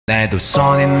내 두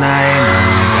손이 나의 눈을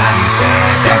가릴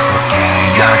때 That's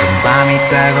okay. 낮은 밤이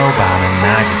되고 밤은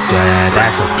낮이 돼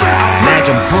That's okay. 내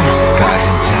전부 가진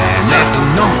채 내 두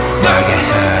눈 넓게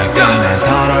해 끝내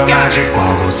서로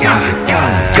마주보고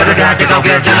삼켰다 그러다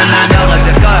뜨겁게 되면 난 너가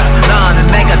될걸 너는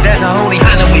내가 돼서 우리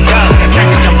하늘 위로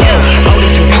같이 전부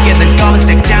어디 주위에 는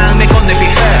검은색 장미 꽃잎이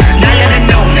흐 날려는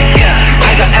노래길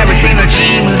I got everything 널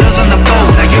짐으로서 난 보고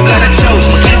Now you gotta choose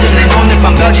뭐 괜찮네 오늘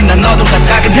밤 거진 난 어둠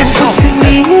같다게 내 손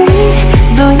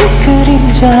너의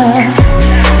그림자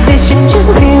내 심장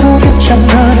위로 겹쳐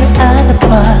너를 안아봐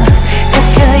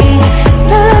가까이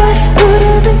날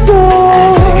부르는도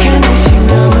아득한 듯이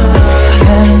넘어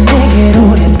다른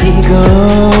내게로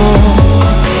내미고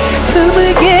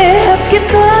드물게 함께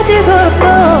낮을 걸었던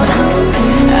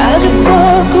아주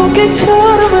먼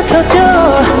꽃길처럼 흩어져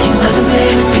긴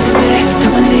어둠에 비듬에 더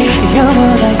멀리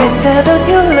영원하겠다던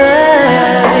your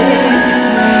lies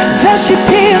다시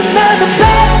피어나는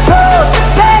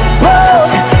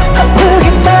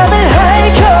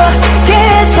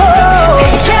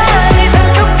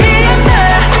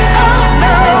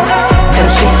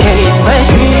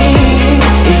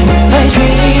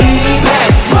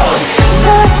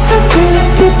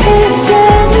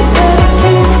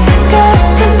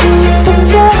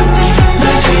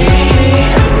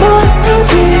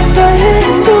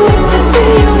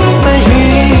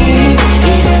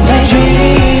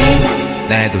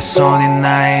내 두 손이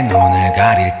나의 눈을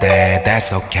가릴 때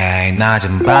That's okay.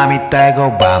 낮은 밤이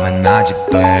되고 밤은 낮이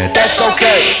돼 That's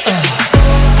okay.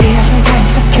 깨알을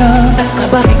삭혀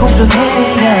낮과 밤이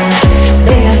공존해야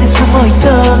내 안에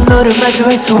숨어있던 너를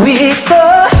마주할 수 있어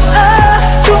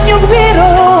중력 위로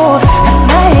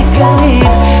하나의 깔림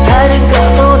다른 건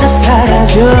모두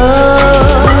사라져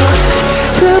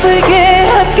드물게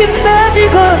함께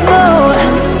낮을 걸어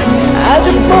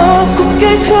아주 먼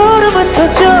꿈결처럼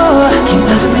흩어져 긴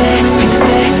어둠에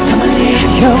비듬에 더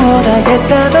멀리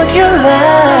영원하겠다던 your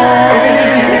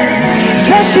lies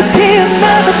다시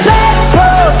피어나는 black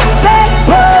rose black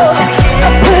rose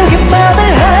아프게 맘을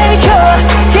핥혀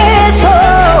계속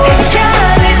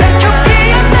태양을 삼켜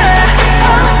피어나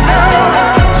oh no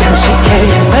잠시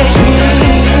in my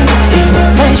dream in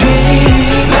my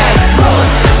dream black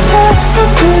rose 낯선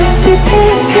불빛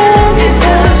태양을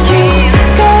삼킨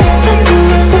같은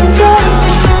눈동자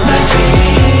my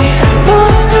dream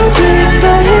멀어질까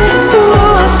해도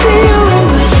I see you in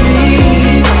my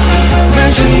dream my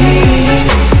dream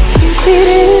진실을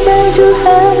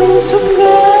마주하는 순간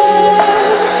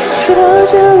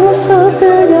싫어져 웃어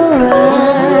들려와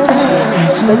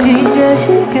쏟아지는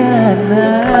시간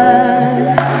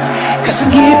날 가슴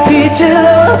깊이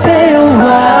찔러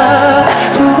베어와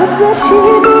두 번 다시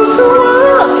볼 수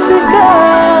없을까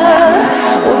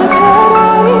오늘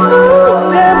차라리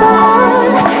눈 감아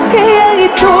태양이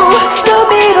또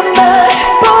밀어 날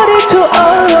Body to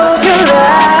all of your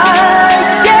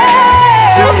life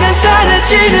yeah. 순간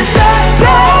사라지는 dark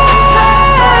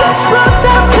lights Rose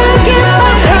아프게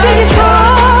맘을 계속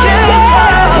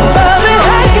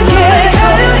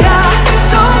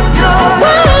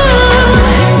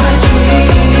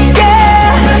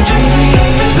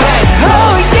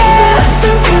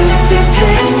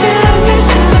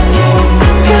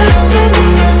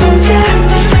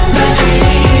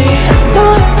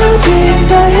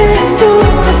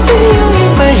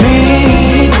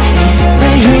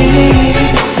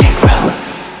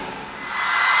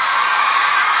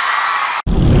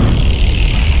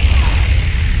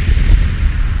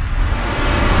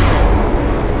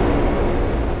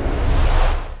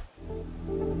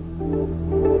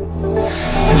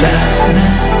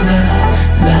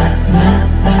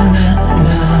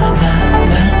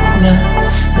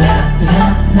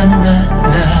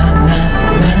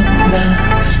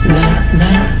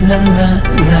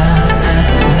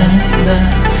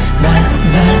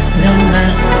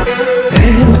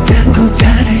배로 닦고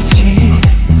잘알지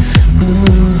그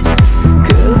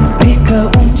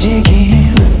눈빛과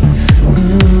움직임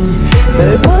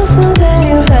널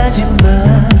벗어나려 하지마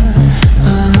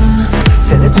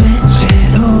세뇌된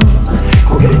채로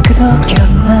고개를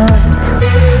끄덕였나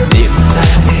네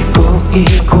말에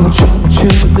꼬이고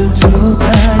춤추는 두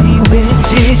발이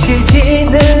왠지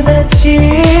싫지는 않지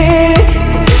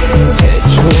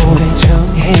태초에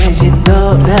정해진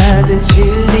너의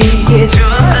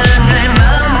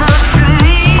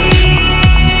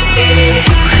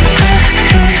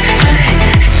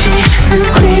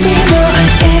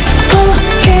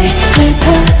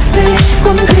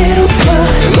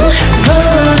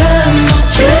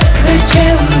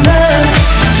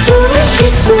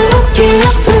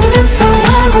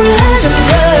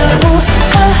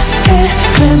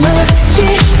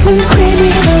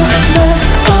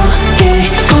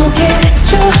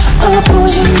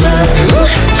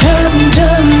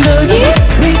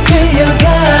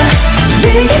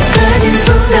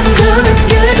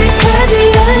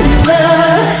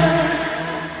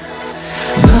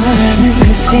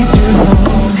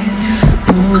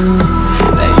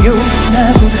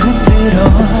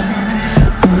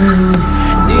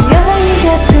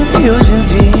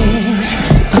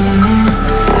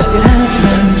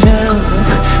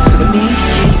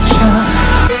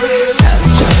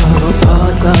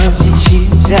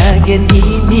속엔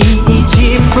이미 네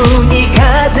지문이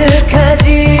가득하지.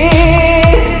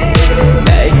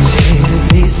 날 찌른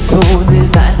네 손을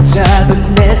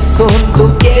맞잡은 내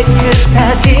손도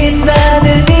깨끗하지.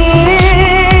 나는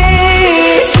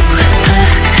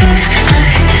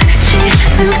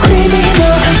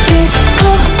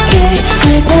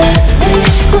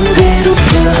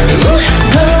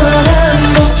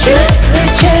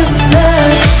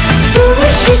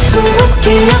수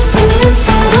없게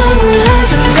아프면서 맘을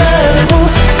하잖아.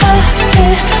 우아해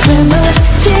왜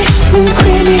마치는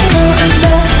criminal. 나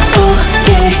오게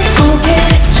고개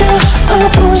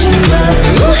저어보지마.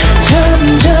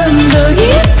 점점 더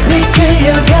깊이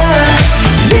끌려가.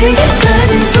 내게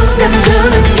빠진 순간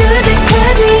너는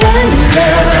결백하지 않아.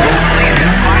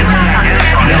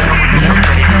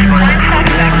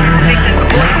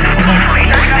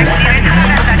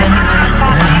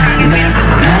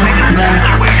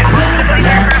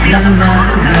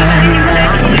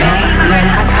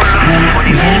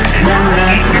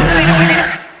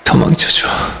 도망쳐줘.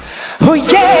 Oh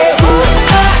yeah.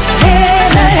 우아해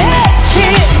날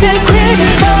해치는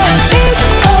criminal. It's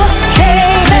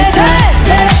okay 날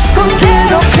달래고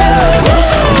괴롭혀.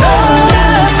 너란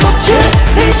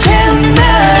목줄을 채운 날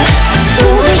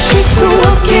숨을 쉴 수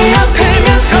없게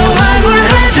아프면서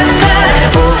얼굴하잖아.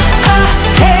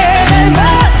 우아해 날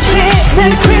마치는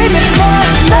criminal.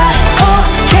 나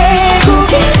okay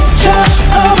고개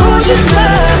저어보지마.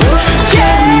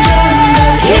 점점 더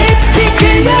깊이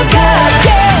끌려가.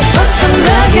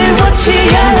 벗어나길 원치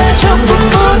않아. 전부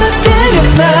무너뜨려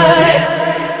날.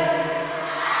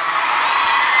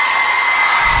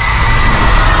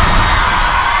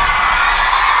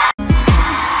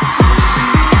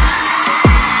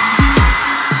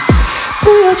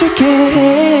 보여줄게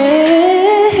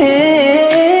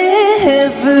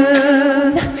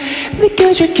heaven.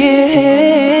 느껴줄게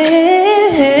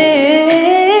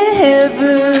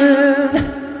heaven.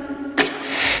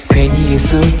 괜히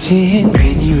애썼진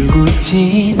괜히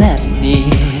울고있진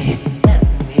않니.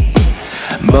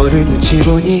 뭐를 눈치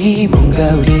보니 뭔가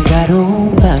우리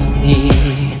가로막니.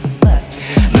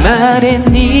 말해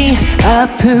네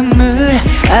아픔을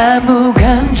아무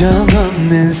감정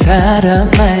없는 사람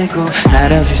말고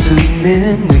알아줄 수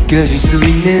있는 느껴줄 수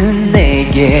있는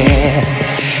내게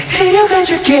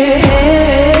데려가줄게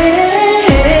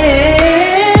heaven.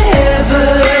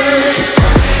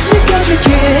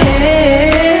 느껴줄게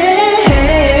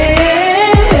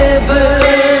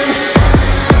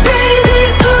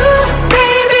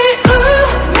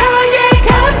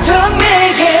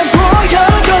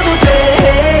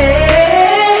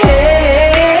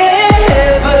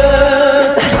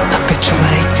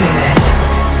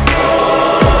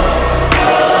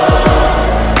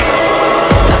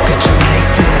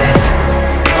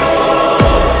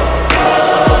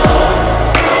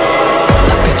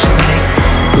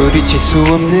부딪힐 수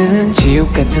없는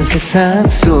지옥 같은 세상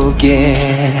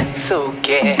속에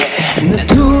난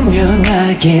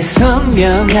투명하게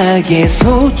선명하게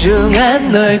소중한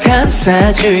널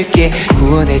감싸줄게.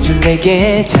 구원해줄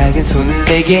내게 작은 손을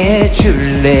내게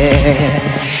줄래.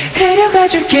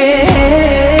 데려가줄게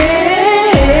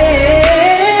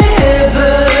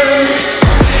heaven.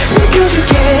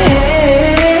 느껴줄게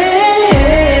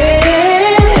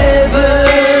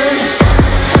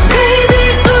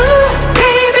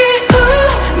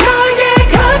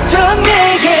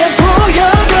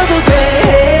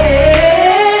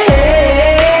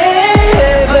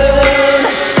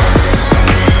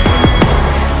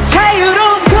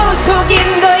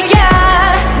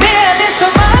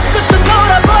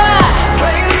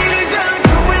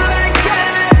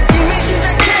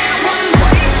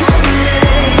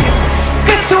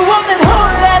끝도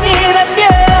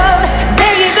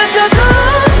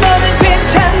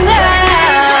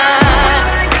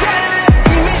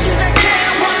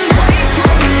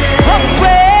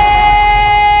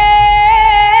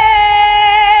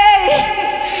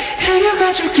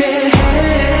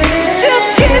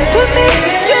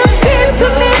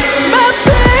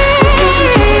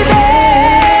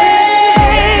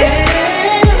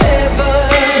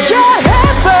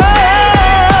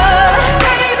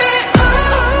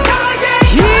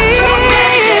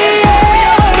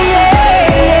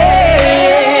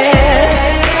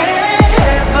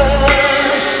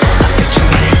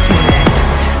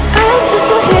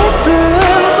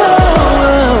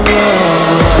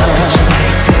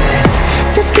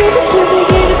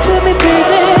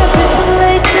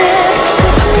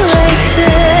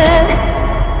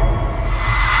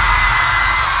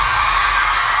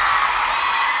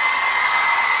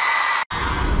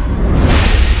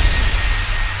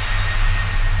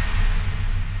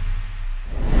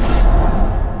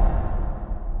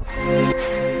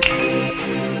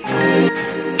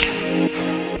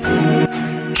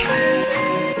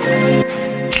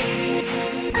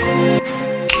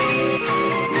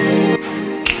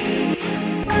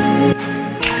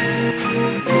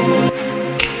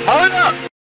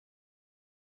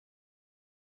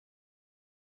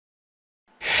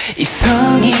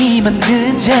이성이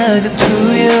만든 작은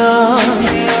투영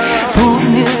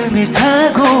본능을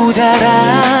타고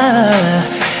자라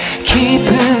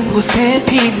깊은 곳에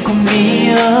핀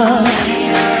꿈이여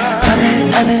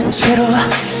밤을 아는 채로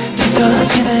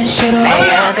짙어지는 채로 내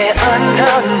안에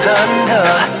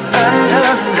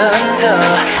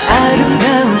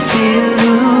아름다운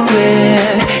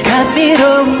실루엣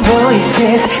감미로운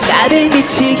voices 나를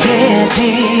미치게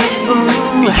하지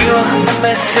You're my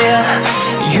messiah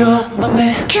You're my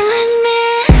man Killing me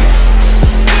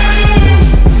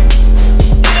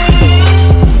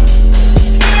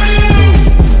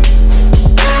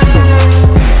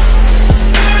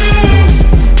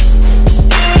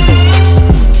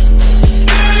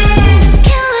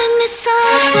Killing me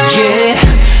softly Yeah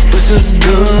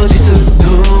웃음도 지수도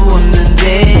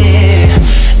없는데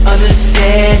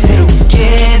어느새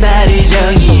새롭게 나를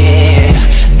정의해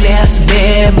내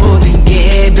안에 모든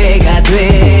게 배가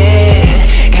돼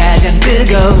가장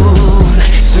뜨거운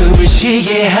숨을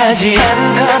쉬게 하지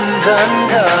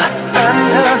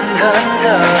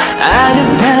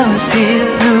아름다운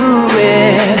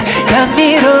실루엣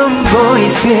감미로운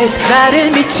voices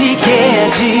나를 미치게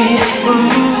하지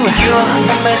You're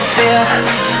my messiah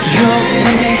You're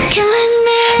my man Killing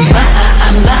me 마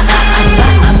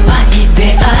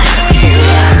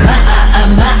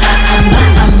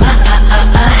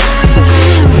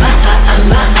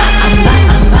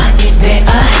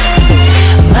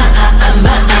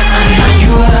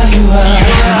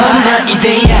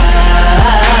이데아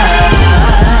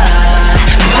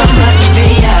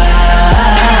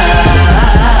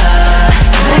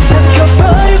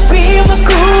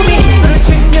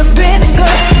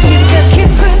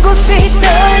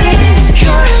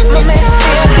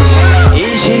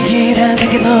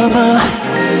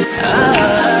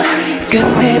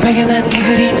끝내 발견한 네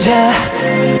그림자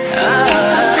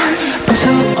볼 수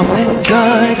없는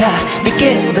걸 다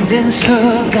믿게 만든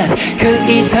순간 그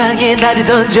이상의 나를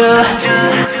던져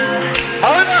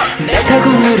날 타고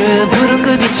흐른 푸른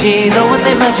그 빛이 너와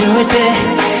날 마주할 때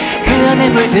그 안에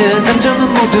물든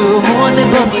감정은 모두 무한의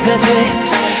범위가 돼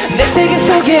내 세계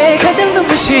속에 가장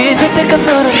눈부신 절대감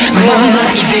너는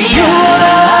맘마 이데야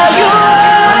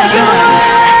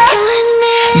Killing me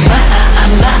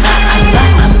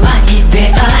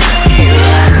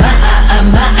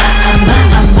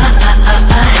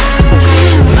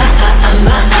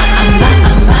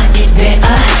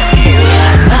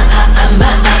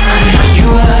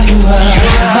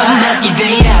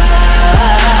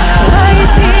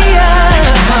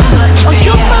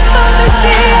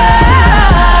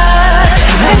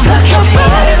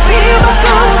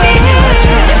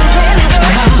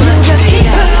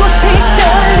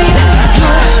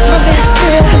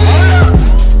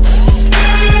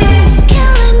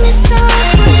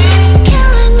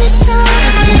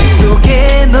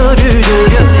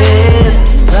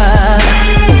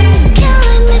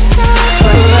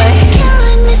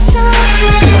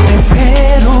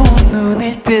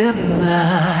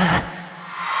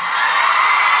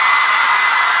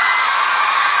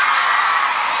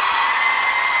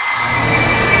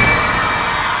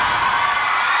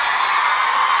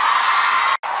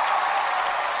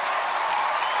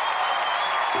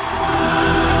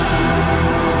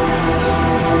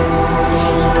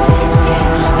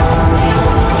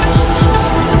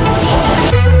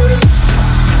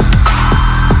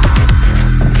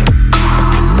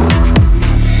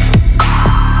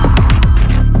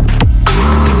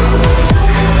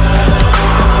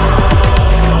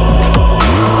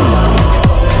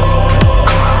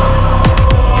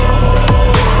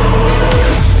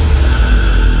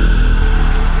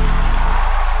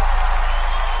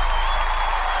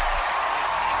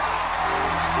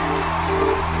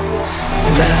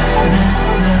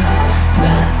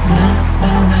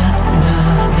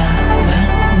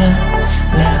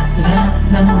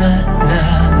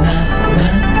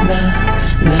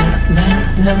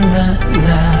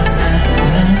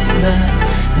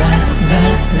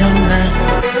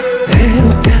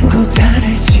배로 타고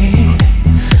다르지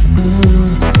그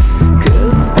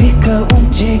눈빛과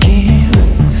움직임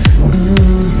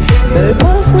널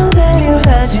벗어나려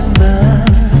하지만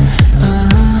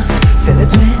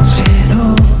세뇌된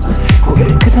채로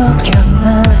고개를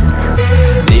끄덕였나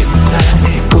네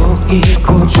말에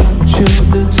꼬이고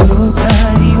춤추는 두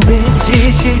발이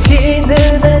왠지 싫지는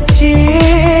않지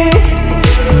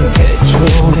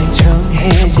태초에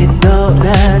정해진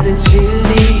너라는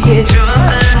진리에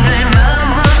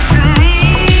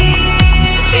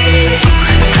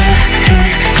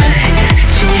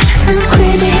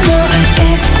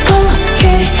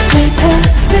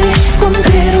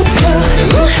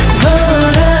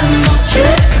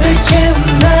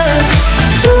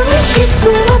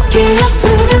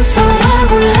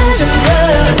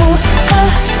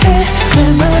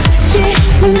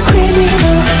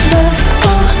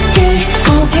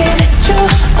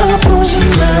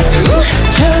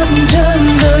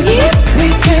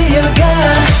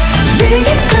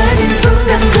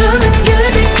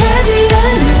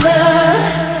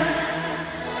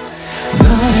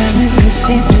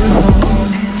seem to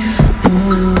hold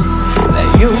날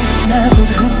용납을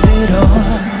흔들어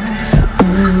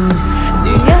네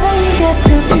아이 같은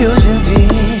표정 뒤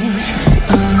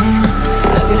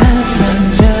아찔한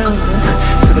만져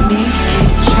소름이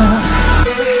끼쳐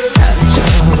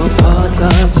상처로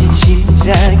벌어진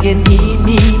심장엔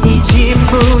이미 네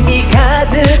질문이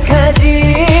가득하지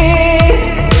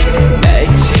날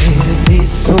찌른 네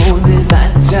손을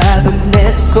맞잡은 내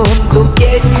손도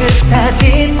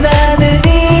깨끗하지 나는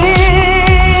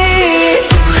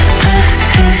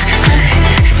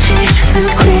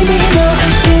criminal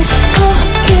is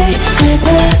okay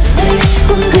매달래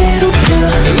괴롭혀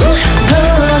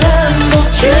너란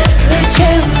목줄을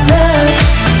채우나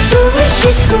숨을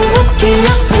쉴 수 없게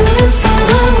아픈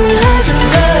상황을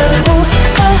하잖아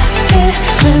우아해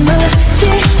날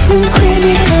마치는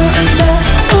criminal 나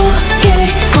okay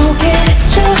고개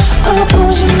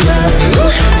저어보지마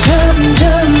점점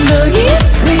더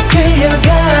깊이 끌려가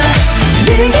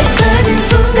내게 빠진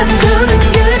순간 더는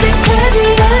결백하지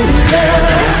않는다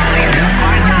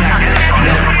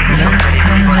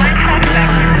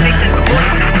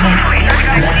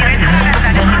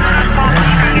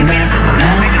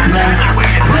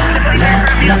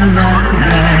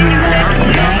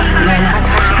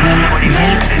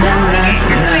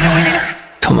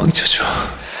도망쳐줘.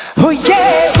 Oh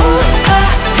yeah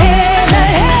우아해 날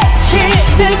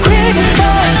해치는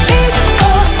criminal It's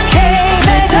okay 날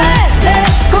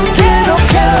달래고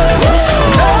괴롭혀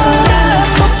너란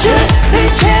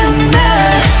목줄을 채우나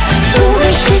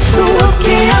숨을 쉴 수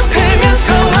없게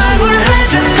아프면서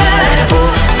환불하잖아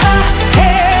우아해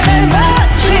날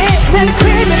마치는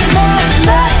criminal 나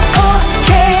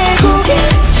okay 고개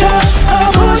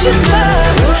저어보지마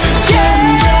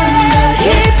점점 더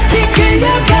깊이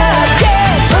끌려가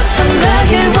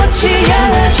벗어나길 원치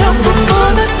않아 전부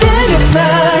무너뜨려 날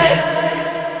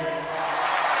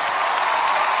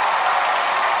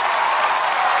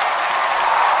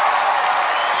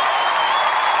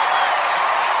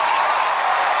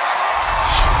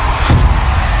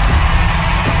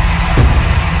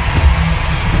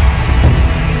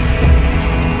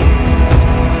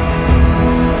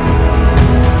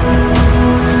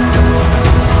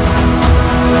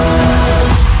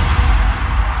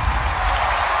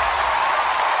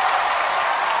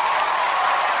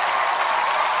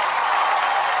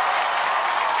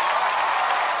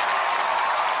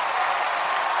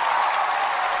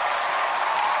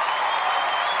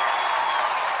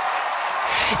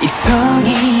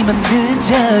이성이 만든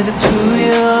작은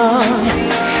투영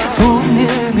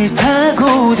본능을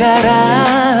타고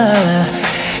자라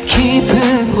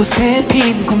깊은 곳에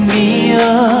핀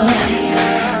꿈이여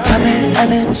밤을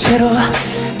아는 채로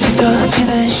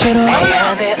짙어지는 쉐로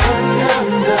안에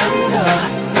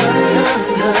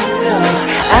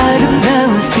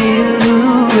아름다운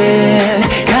실루엣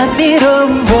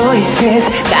감미로운 voices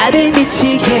나를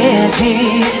미치게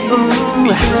하지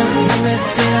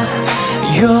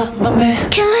You're my man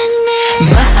killing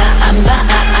me 마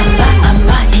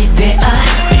이데아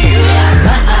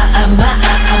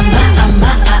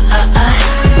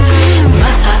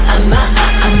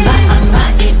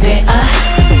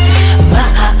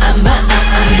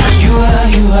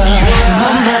You are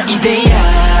mama 이데아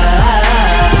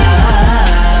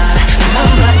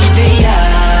mama 이데아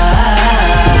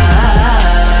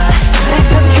날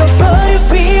삼켜버릴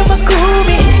위험한 꿈이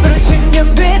너로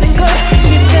증명되는 걸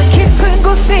심장 깊은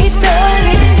곳에 이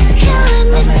떨림 killing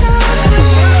me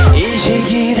softly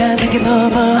인식이라는 게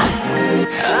넘어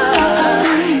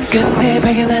끝내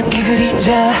발견한 그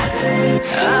그림자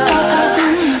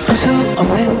볼 수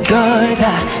없는 걸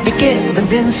다 믿게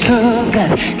만든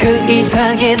순간 그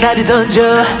이상의 나를 던져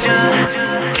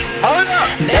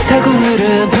날 타고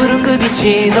흐른 푸른 그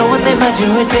빛이 너와 날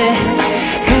마주할 때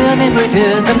그 안에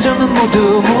물든 감정은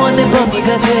모두 무한의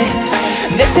범위가 돼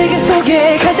내 세계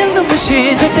속에 가장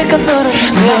눈부신 절대감 너란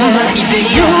Mama 이대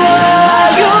You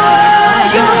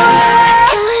are